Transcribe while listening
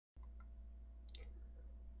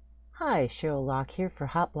Hi, Sheryl Loch here for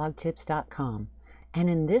hotblogtips.com, and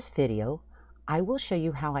in this video I will show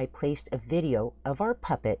you how I placed a video of our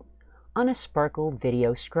puppet on a Sparkol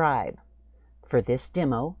Video Scribe. For this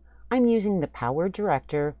demo, I'm using the Power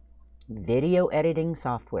Director video editing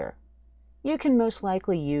software. You can most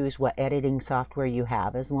likely use what editing software you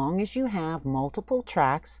have as long as you have multiple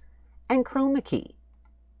tracks and chroma key.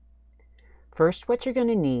 First, what you're going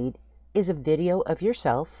to need is a video of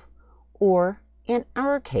yourself, or in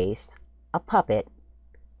our case, a puppet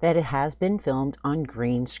that it has been filmed on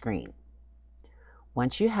green screen.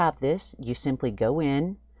 Once you have this, you simply go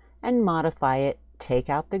in and modify it, take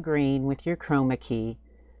out the green with your chroma key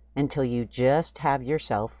until you just have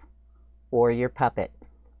yourself or your puppet,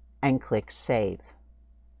 and click Save.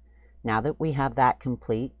 Now that we have that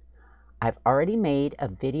complete, I've already made a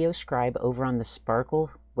video scribe over on the Sparkol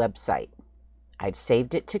website. I've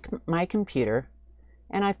saved it to my computer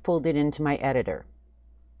and I've pulled it into my editor.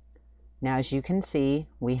 Now, as you can see,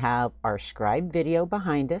 we have our scribe video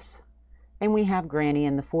behind us and we have Granny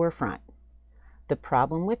in the forefront. The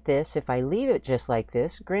problem with this, if I leave it just like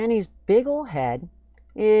this, Granny's big old head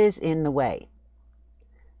is in the way.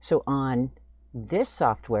 So on this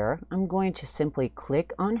software, I'm going to simply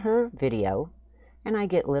click on her video and I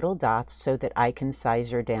get little dots so that I can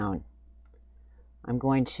size her down. I'm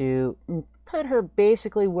going to put her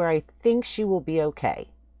basically where I think she will be okay.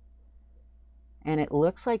 And it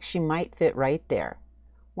looks like she might fit right there.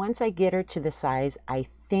 Once I get her to the size I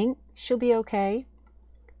think she'll be okay,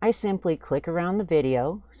 I simply click around the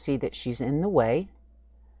video, see that she's in the way,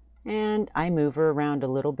 and I move her around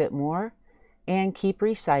a little bit more and keep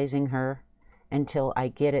resizing her until I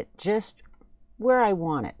get it just where I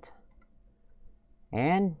want it.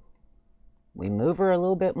 And we move her a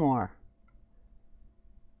little bit more.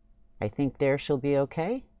 I think there she'll be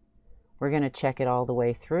okay. We're going to check it all the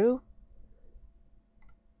way through.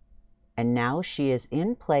 And now she is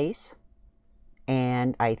in place,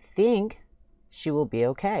 and I think she will be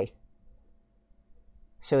okay.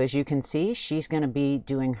 So as you can see, she's going to be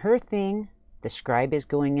doing her thing. The scribe is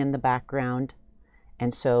going in the background,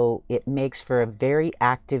 and so it makes for a very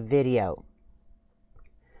active video.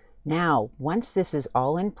 Now, once this is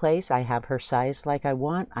all in place, I have her sized like I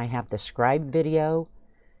want. I have the scribe video.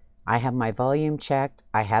 I have my volume checked.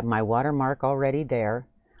 I have my watermark already there.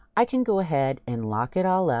 I can go ahead and lock it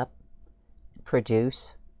all up,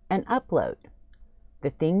 produce, and upload.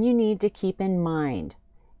 The thing you need to keep in mind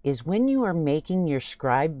is when you are making your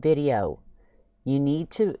scribe video, you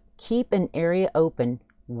need to keep an area open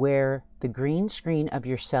where the green screen of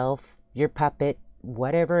yourself, your puppet,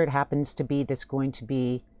 whatever it happens to be that's going to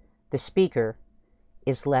be the speaker,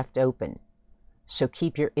 is left open. So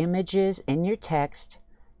keep your images and your text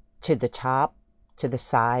to the top, to the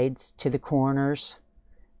sides, to the corners,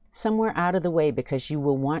 somewhere out of the way, because you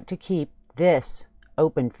will want to keep this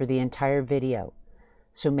open for the entire video.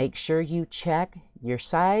 So make sure you check your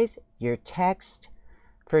size, your text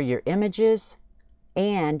for your images,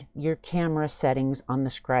 and your camera settings on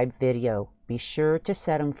the scribe video. Be sure to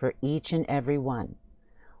set them for each and every one.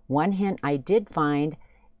 One hint I did find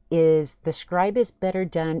is the scribe is better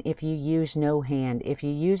done if you use no hand. If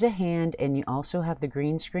you use a hand and you also have the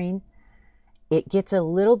green screen, it gets a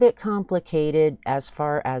little bit complicated as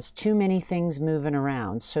far as too many things moving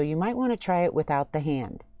around. So you might want to try it without the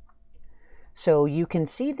hand. So you can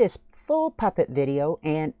see this full puppet video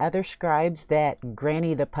and other scribes that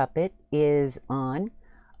Granny the Puppet is on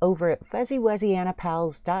over at Fuzzy Wuzzy Anna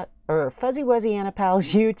Pal's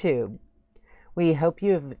YouTube. We hope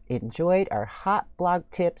you have enjoyed our Hot Blog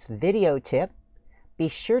Tips video tip. Be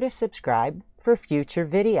sure to subscribe for future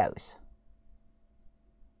videos.